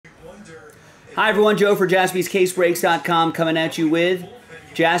Hi everyone, Joe for JaspysCaseBreaks.com coming at you with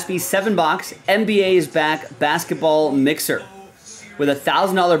Jaspy's 7-box NBA is back basketball mixer with a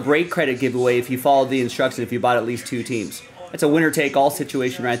 $1,000 break credit giveaway if you followed the instructions, if you bought at least 2 teams. That's a winner-take-all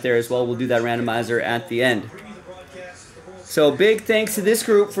situation right there as well. We'll do that randomizer at the end. So big thanks to this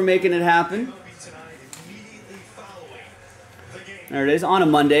group for making it happen. There it is, on a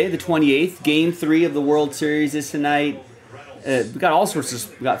Monday, the 28th. Game 3 of the World Series is tonight. We got all sorts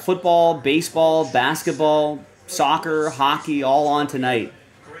of, we got football, baseball, basketball, soccer, hockey, all on tonight.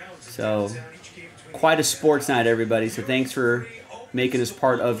 So, quite a sports night, everybody. So thanks for making us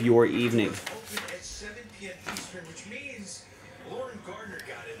part of your evening.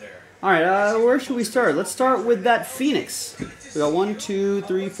 All right, where should we start? Let's start with that Phoenix. We got 1, 2,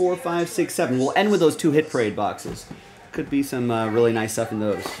 3, 4, 5, 6, 7. We'll end with those 2 hit parade boxes. Could be some really nice stuff in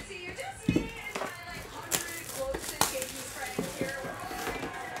those.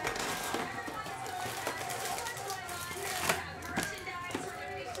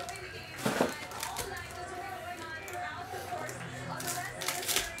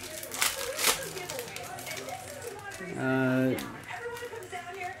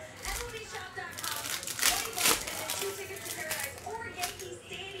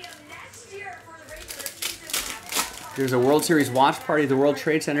 There's a World Series watch party at the World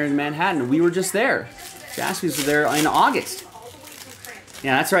Trade Center in Manhattan. We were just there. Jaspy's was there in August.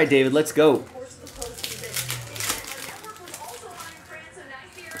 Yeah, that's right, David. Let's go.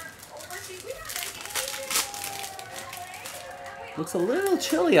 Looks a little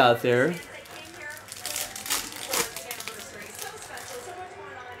chilly out there.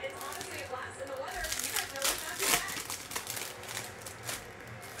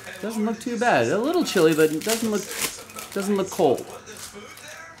 Doesn't look too bad. A little chilly, but it doesn't look cold.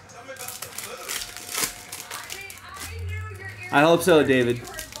 I hope so, David.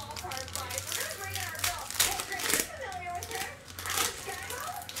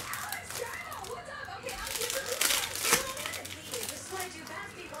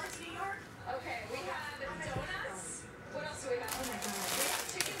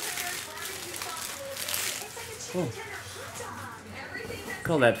 Oh. Look at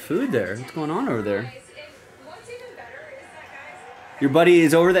all that food there. What's going on over there? Your buddy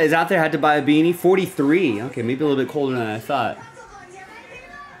is over there, is out there, had to buy a beanie. 43. Okay, maybe a little bit colder than I thought.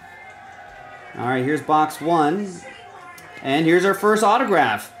 All right, here's box 1. And here's our first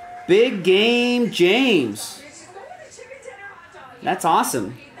autograph. Big Game James. That's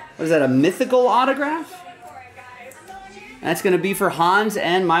awesome. What is that, a mythical autograph? That's going to be for Hans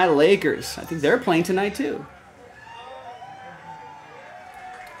and my Lakers. I think they're playing tonight too.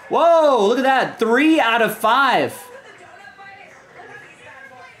 Whoa, look at that. 3 out of 5.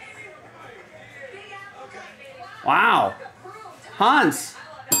 Wow. Hans.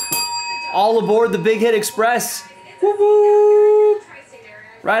 All aboard the Big Hit Express. Woo woo.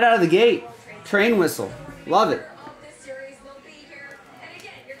 Right out of the gate. Train whistle. Love it.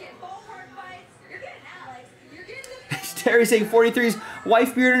 Terry saying 43's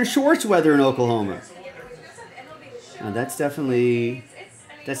wife beard and shorts weather in Oklahoma. That's definitely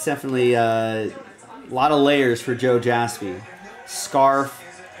a lot of layers for Joe Jaspy. Scarf,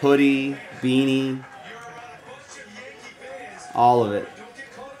 hoodie, beanie, all of it.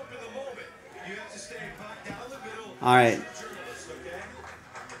 All right.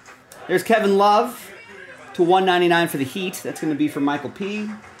 There's Kevin Love to 199 for the Heat. That's going to be for Michael P.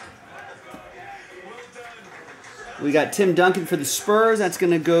 We got Tim Duncan for the Spurs. That's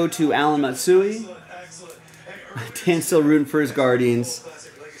going to go to Alan Matsui. Dan's still rooting for his Guardians.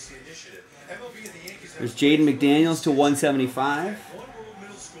 There's Jaden McDaniels to 175.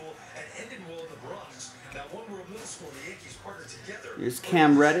 Here's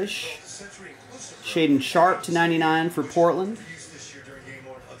Cam Reddish. Shaden Sharp to 99 for Portland.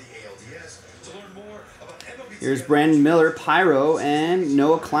 Here's Brandon Miller, Pyro, and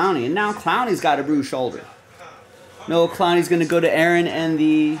Noah Clowney. And now Clowney's got a bruised shoulder. Noah Clowney's going to go to Aaron and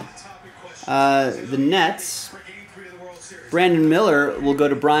the Nets. Brandon Miller will go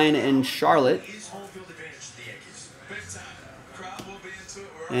to Brian and Charlotte.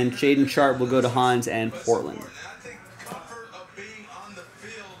 And Shaden Sharp will go to Hans and Portland.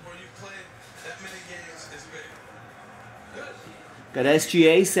 Got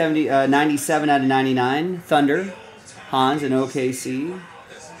SGA 97 out of 99. Thunder, Hans, and OKC.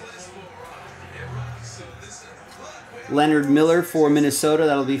 Leonard Miller for Minnesota.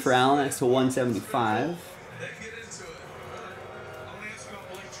 That'll be for Allen. That's to 175.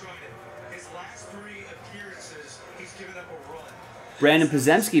 Brandon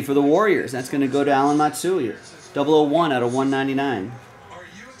Podziemski for the Warriors. That's going to go to Alan Matsui. 001 out of 199. Are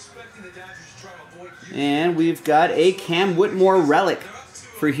you expecting the And we've got a Cam Whitmore relic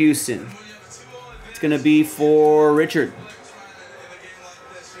for Houston. It's going to be for Richard.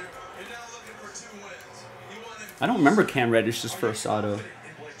 I don't remember Cam Reddish's first auto.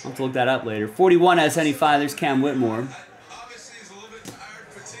 I'll have to look that up later. 41 out of 75. There's Cam Whitmore.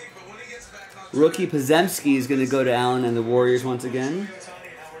 Rookie Pozemski is going to go to Allen and the Warriors once again.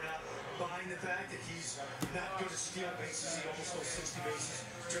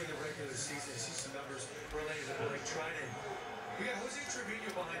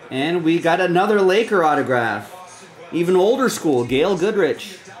 And we got another Laker autograph. Even older school, Gail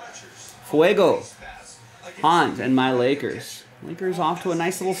Goodrich. Fuego. Hans and my Lakers. Lakers off to a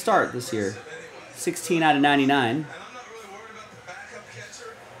nice little start this year. 16 out of 99.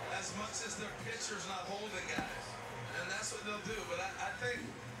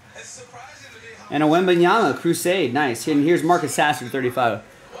 And a Wembanyama Crusade, nice. And here's Marcus Sasser, 35.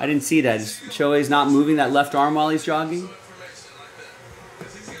 I didn't see that. Is Shohei's not moving that left arm while he's jogging?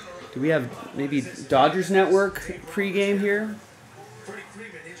 Do we have maybe Dodgers Network pregame here? Freddie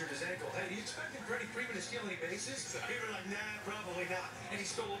Freeman injured his ankle. Hey, do you expect Freddie Freeman to steal any bases? They were like, nah, probably not. And he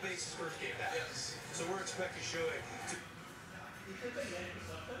stole a base his first game back. Yes. So we're expecting Shohei to...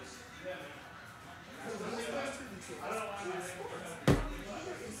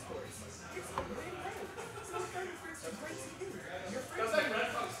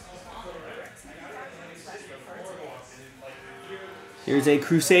 Here's a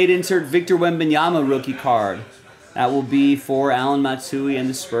Crusade insert Victor Wembanyama rookie card. That will be for Alan Matsui and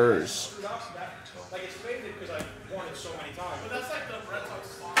the Spurs.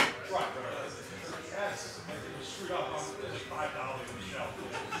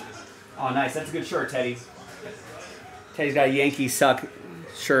 Oh, nice. That's a good shirt, Teddy. Teddy's got a Yankee suck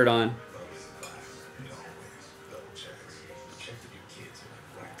shirt on.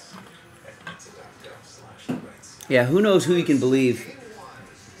 Yeah, who knows who you can believe,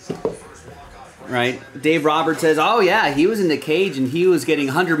 right? Dave Roberts says, oh yeah, he was in the cage and he was getting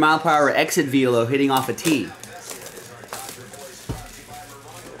 100-mile-per-hour exit velo hitting off a tee.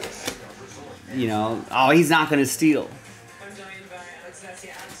 You know, oh, he's not going to steal.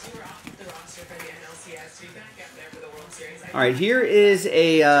 All right, here is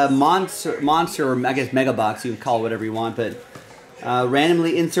a monster, I guess mega box, you can call it whatever you want, but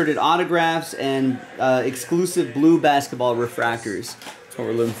randomly inserted autographs and exclusive blue basketball refractors. That's what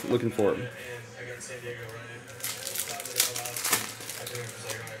we're looking for.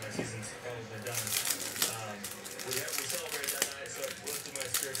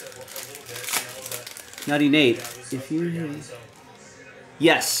 Nutty Nate, if you...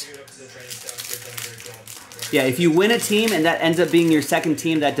 Yes. Yeah, if you win a team and that ends up being your second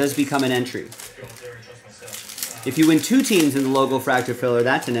team, that does become an entry. If you win 2 teams in the logo fractor filler,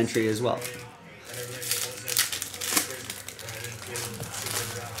 that's an entry as well.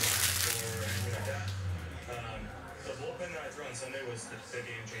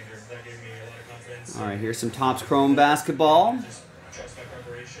 All right, here's some Topps Chrome basketball.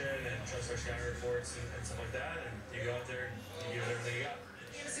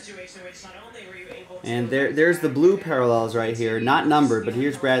 And there's the blue parallels right here. Not numbered, but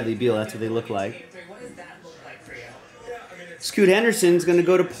here's Bradley Beal. That's what they look like. Scoot Henderson's going to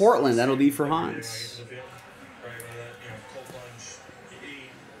go to Portland. That'll be for Hans.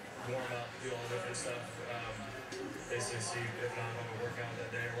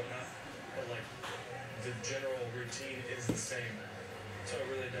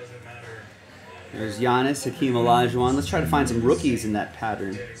 There's Giannis, Hakeem Olajuwon. Let's try to find some rookies in that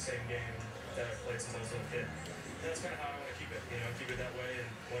pattern.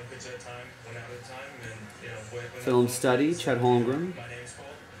 Film study, Chet Holmgren.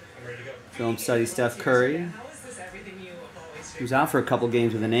 Film study, Steph Curry. He was out for a couple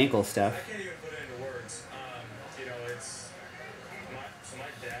games with an ankle, Steph.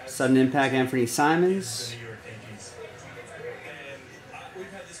 Sudden impact, Anthony Simons.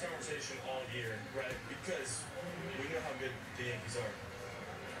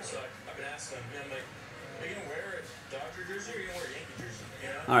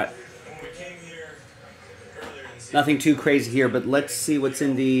 All right. Nothing too crazy here, but let's see what's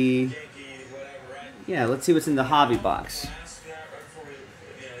in the... Yeah, let's see what's in the hobby box.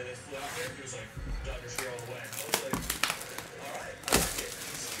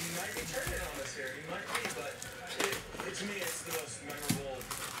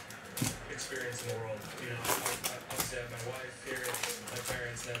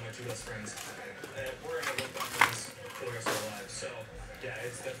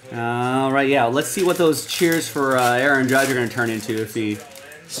 All right, yeah. Let's see what those cheers for Aaron Judge are going to turn into if he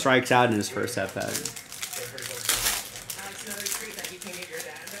strikes out in his first at bat. Alex, another treat that you can give your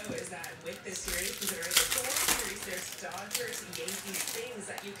dad, though, is that with this series, considering it's the World Series, there's Dodgers, Yankees things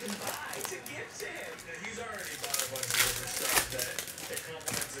that you can buy to gift to him. Yeah, he's already bought a bunch of different stuff that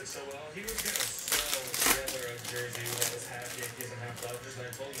complements it so well. He was going to sew together a jersey that was half Yankees and half Dodgers, and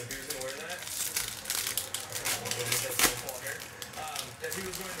I told him if he was going to wear that, if he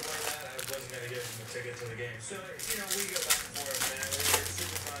was going to wear that, I wasn't going to give him a ticket to the game. So, you know, we go back and forth, man. We're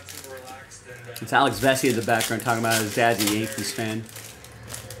super fun, super relaxed. And, It's Alex Vesey in the background talking about his dad's a Yankees fan.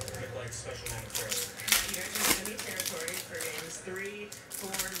 like special moment for us. You guys are in enemy territory for games 3,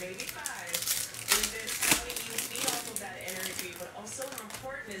 4, maybe 5. With this, how do you feed off of that energy, but also how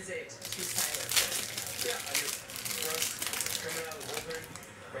important is it to silence it? Yeah, I mean, for us, coming out of the bullpen,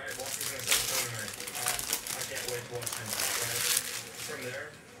 right, Walker's going to start the tonight. I can't wait to watch him, right? From there,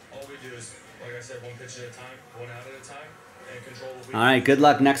 all we do is, like I said, one pitch at a time, one out at a time, and control what we All right, good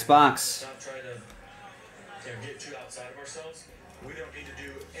luck. Next box. Stop trying to get too outside of ourselves. We don't need to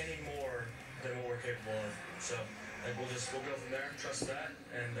do any more than what we're capable of. So, like, we'll go from there, trust that,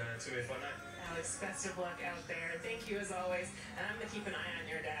 and it's going to be a fun night. Alex, best of luck out there. Thank you as always. And I'm going to keep an eye on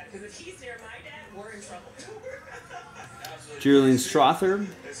your dad, because if he's near my dad, we're in trouble. Absolutely. Julian Strother.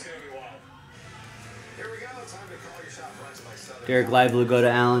 It's going to be wild. Here we go. Time to call your shot. Brought to you by Southern Derek Lively will go to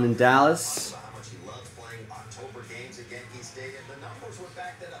Allen in Dallas. How much he loves playing October games at Yankee Stadium. The numbers would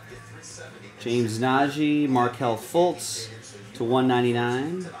back that up. Get 370. James Nagy, Markel Fultz to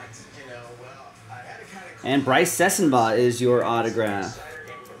 199. Tonight, you know, well, I had to kind of And Bryce Sessenbaugh is your autograph. insider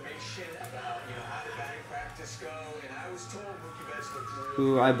information about, you know, how did batting practice go, and I was told Mookie Betts looked really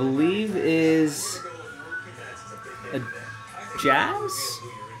Who I believe is good. Mookie Betts is a big a name today. Jazz?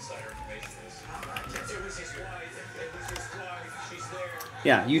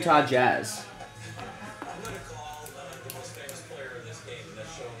 Yeah, Utah Jazz. I'm going to call the most famous player in this game, and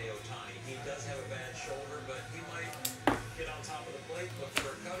that's Shohei Ohtani. He does have a bad shoulder, but he might get on top of the plate, look for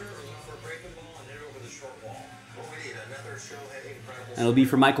a cutter, or look for a breaking ball, and hit it over the short wall. What we need, another Shohei incredible. And it'll be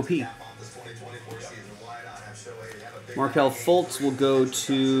for Michael P. Cap off this 2024 season. Why not have Shohei have a big Markel Fultz will go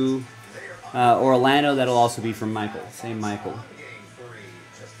to Orlando. That'll also be from Michael. Same Michael. game 3,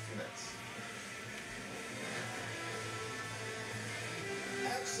 just a few minutes.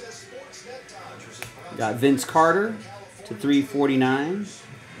 Access Sportsnet Dodgers is proud Got Vince Carter to 349.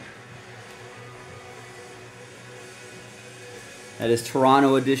 That is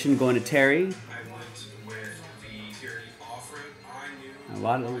Toronto edition going to Terry. I went with the Terry off-road. I knew A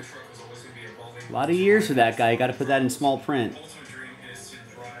lot my of truck was always going to be evolving. years for that guy. You got to put that in small print. Ultimate dream is to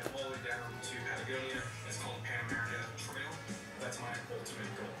drive all the way down to Patagonia. It's called Pan America Trail. That's my ultimate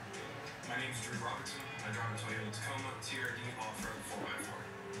goal. My name is Drew Robertson. I drive a Toyota Tacoma TRD off-road 4x4.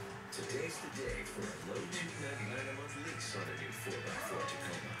 Today's the day for a low $299 a month lease on a new 4x4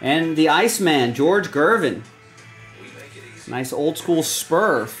 Tacoma. And the Iceman, George Gervin. We make it easy. Nice old school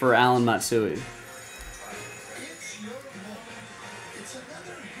spur for Alan Matsui. It's your moment. It's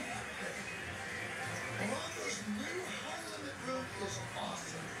another haircut. Monaco's new high-limit room is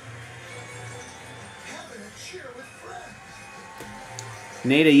awesome. Having a cheer with friends.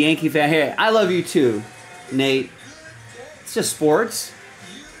 Nate, a Yankee fan. Hey, I love you too, Nate. It's just sports.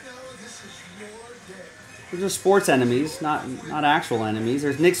 You know this is your day. These are sports enemies, not actual enemies.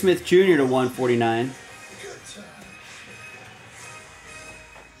 There's Nick Smith Jr. to 149. Good time.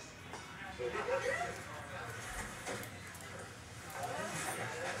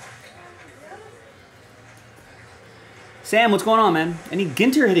 Sam, what's going on, man? Any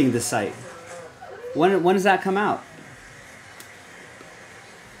Ginter hitting this site? When does that come out?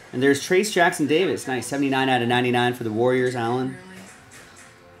 And there's Trace Jackson Davis. Nice, 79 out of 99 for the Warriors, Allen.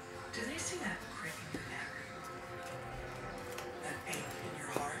 Do they see that crick in your neck? That ache in your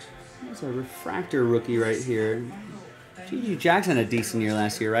heart? There's a refractor rookie right here. G.G. Jackson had a decent year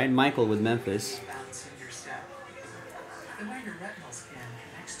last year, right? Michael with Memphis. Bounce in your step. The way your retinal scan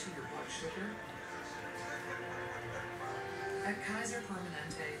connects to your blood sugar. At Kaiser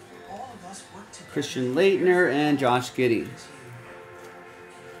Permanente, all of us work together. Christian Leitner and Josh Giddey.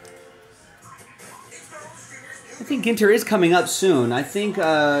 I think Ginter is coming up soon. I think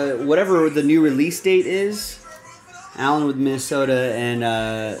whatever the new release date is, Allen with Minnesota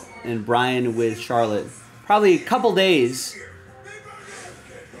and Brian with Charlotte. Probably a couple days.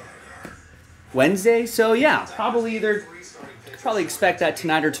 Wednesday? So yeah, probably expect that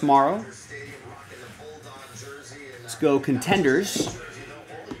tonight or tomorrow. Let's go Contenders.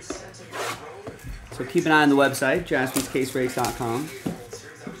 So keep an eye on the website, jaspyscasebreaks.com.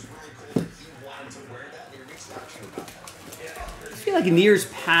 I feel like in years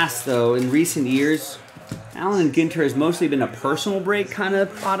past, though, in recent years, Allen and Ginter has mostly been a personal break kind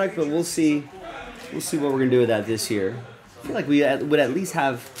of product, but we'll see. We'll see what we're gonna do with that this year. I feel like we would at least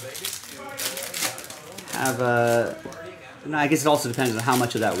have no, I guess it also depends on how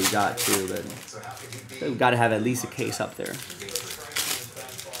much of that we got too, but we've got to have at least a case up there.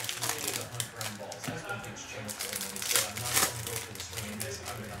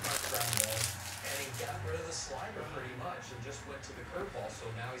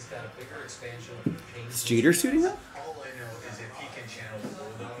 Is Jeter suiting up? All I know is if he can channel the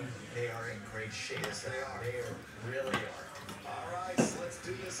bulldog, they are in great shape. Yes, they are. They really are. All right, so let's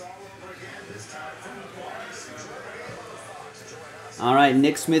do this all over again. This time from the boys. All right,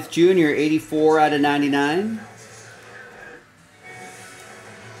 Nick Smith Jr., 84 out of 99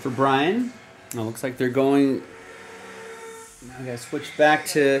 for Brian. Oh, looks like they're going. I gotta switch back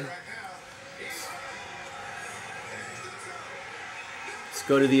to. Let's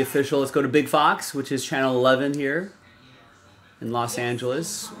go to the official. Let's go to Big Fox, which is channel 11 here in Los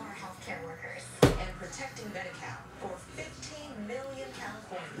Angeles. Healthcare workers and protecting Medi-Cal for 15 million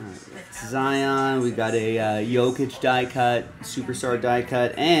Californians. Zion, we got a Jokic die cut, superstar die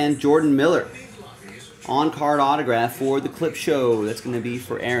cut, and Jordan Miller on-card autograph for the Clip Show. That's going to be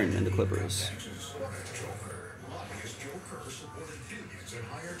for Aaron and the Clippers.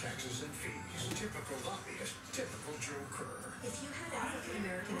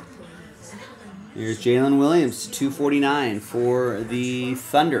 Here's Jalen Williams, 249 for the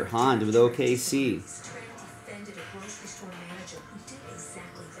Thunder. Hond with OKC.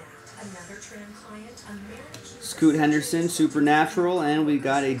 Scoot Henderson, Supernatural, and we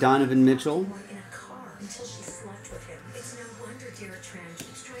got a Donovan Mitchell.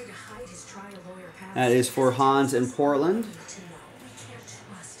 That is for Hans in Portland.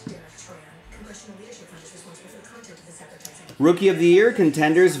 Rookie of the Year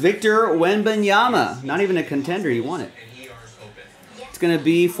contenders, Victor Wembanyama. Not even a contender, he won it. It's going to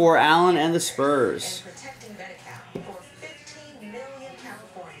be for Allen and the Spurs.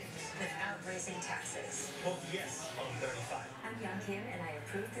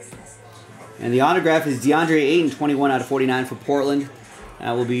 And the autograph is DeAndre Ayton, 21 out of 49 for Portland.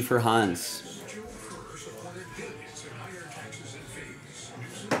 That will be for Hans.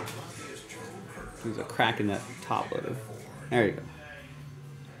 There's a crack in that top loader. There you go.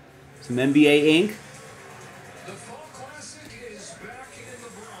 Some NBA ink. The Fall Classic is back in the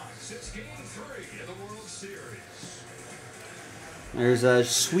Bronx. It's Game 3 of the World Series. There's a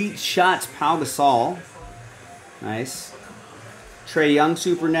Sweet Shots Pau Gasol. Nice. Trae Young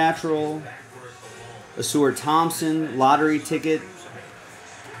Supernatural. Asur Thompson lottery ticket.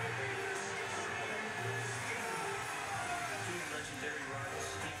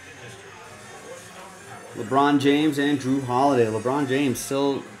 LeBron James and Drew Holiday. LeBron James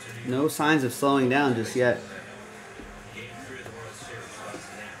still no signs of slowing down just yet.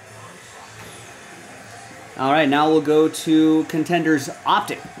 All right, now we'll go to Contenders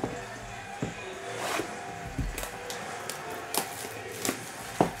Optic.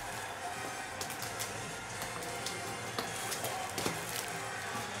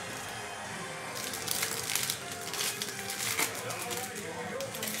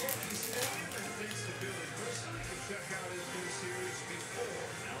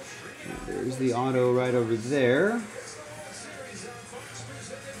 There's the auto right over there.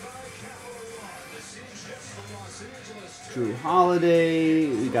 Drew Holiday.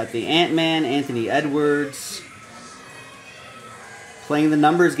 We got the Ant-Man, Anthony Edwards. Playing the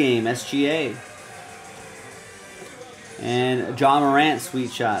numbers game, SGA. And John Morant,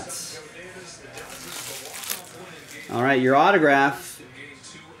 Sweet Shots. All right, your autograph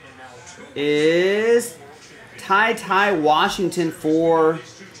is Ty Washington for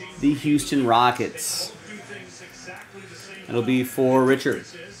the Houston Rockets. It'll be for Richard.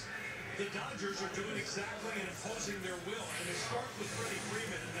 The Dodgers are doing exactly and imposing their will. And they start with Freddie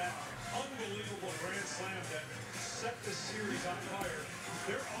Freeman and that unbelievable grand slam that set the series on fire.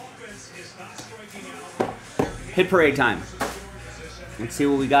 Their offense is not striking out. Hit parade time. Let's see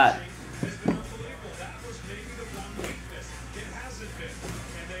what we got.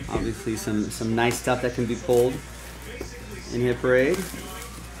 Obviously some nice stuff that can be pulled in hit parade.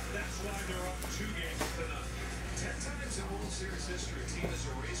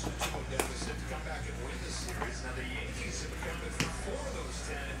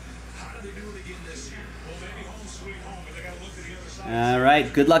 All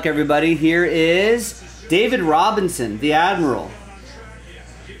right, good luck everybody. Here is David Robinson, the Admiral.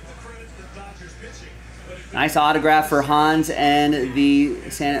 Nice autograph for Hans and the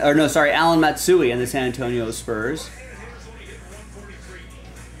Alan Matsui and the San Antonio Spurs.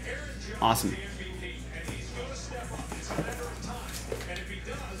 Awesome.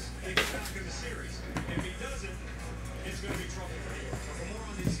 to get back in the series. If he doesn't, it's going to be trouble for New York. For more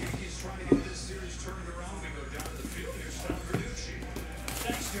on these Yankees trying to get this series turned around, we go down to the field. Here's Sal Verducci.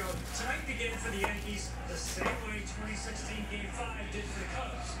 Thanks, Joe. Tonight began for the Yankees the same way 2016 Game 5 did for the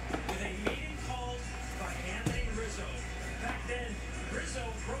Cubs, with a meeting called by Anthony Rizzo. Back then, Rizzo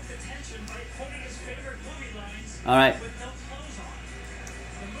broke the tension by quoting his favorite movie lines All right. with no clothes on.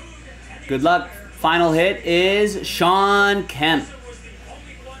 The mood and the Good luck. Final hit is Sean Kemp Rizzo was the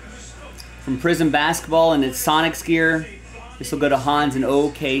only one who spoke. from Prism Basketball and its Sonics gear. This will go to Hans in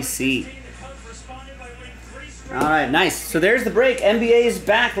OKC. The Cubs responded by winning 3 straight All right, nice. So there's the break. NBA is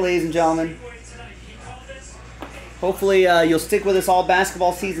back, ladies and gentlemen. tonight. He called this Hopefully you'll stick with us all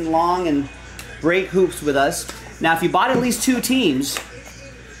basketball season long and break hoops with us. Now, if you bought at least 2 teams,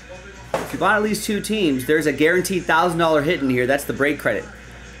 there's a guaranteed $1,000 hit in here. That's the break credit.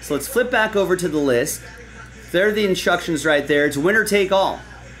 So let's flip back over to the list. There are the instructions right there. It's winner take all.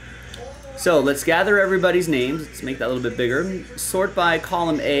 So let's gather everybody's names. Let's make that a little bit bigger. Sort by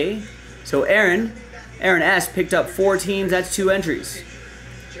column A. So Aaron S. picked up 4 teams. That's 2 entries.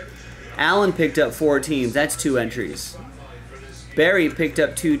 Alan picked up 4 teams. That's 2 entries. Barry picked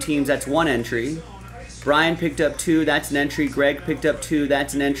up 2 teams. That's 1 entry. Brian picked up 2. That's an entry. Greg picked up 2.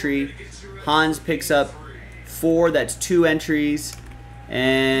 That's an entry. Hans picks up 4. That's 2 entries.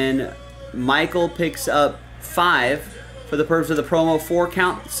 And Michael picks up 5 for the purpose of the promo 4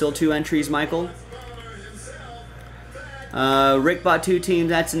 count. Still 2 entries, Michael. Rick bought 2 teams.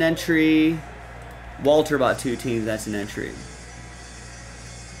 That's an entry. Walter bought 2 teams. That's an entry.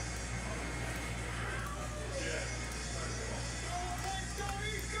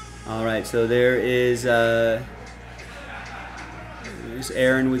 All right, so there's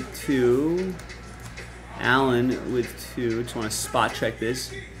Aaron with 2. Alan with 2. Just want to spot check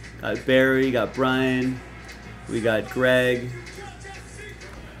this. Got Barry, got Brian, we got Greg,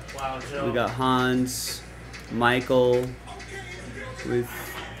 Wow, Joe. we got Hans, Michael with.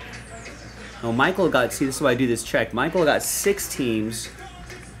 Oh, Michael got. See, this is why I do this check. Michael got 6 teams.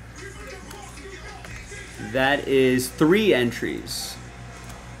 That is 3 entries.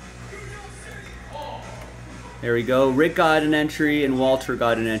 There we go. Rick got an entry and Walter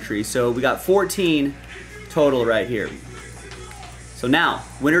got an entry. So we got 14 total right here. So now,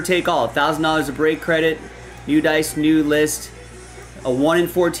 winner take all. $1,000 of break credit. New dice, new list. A 1 in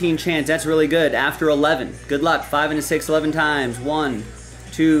 14 chance. That's really good. After 11. Good luck. 5 into 6, 11 times. 1,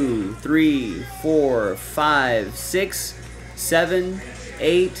 2, 3, 4, 5, 6, 7,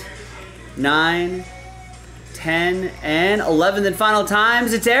 8, 9, 10, and 11th and final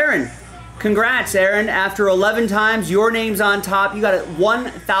times. It's Aaron. Congrats, Aaron. After 11 times, your name's on top. You got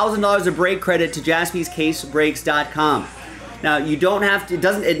 $1,000 of break credit to jaspyscasebreaks.com. Now, you don't have to,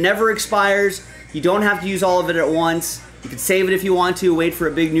 it never expires. You don't have to use all of it at once. You can save it if you want to, wait for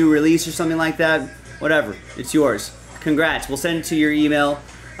a big new release or something like that. Whatever, it's yours. Congrats. We'll send it to your email.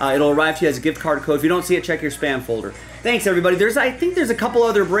 It'll arrive to you as a gift card code. If you don't see it, check your spam folder. Thanks, everybody. I think there's a couple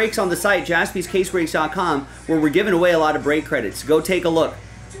other breaks on the site, jaspyscasebreaks.com, where we're giving away a lot of break credits. Go take a look.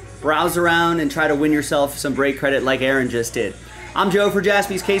 Browse around and try to win yourself some break credit like Aaron just did. I'm Joe for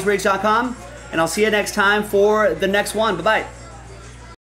jaspyscasebreaks.com, and I'll see you next time for the next one. Bye-bye.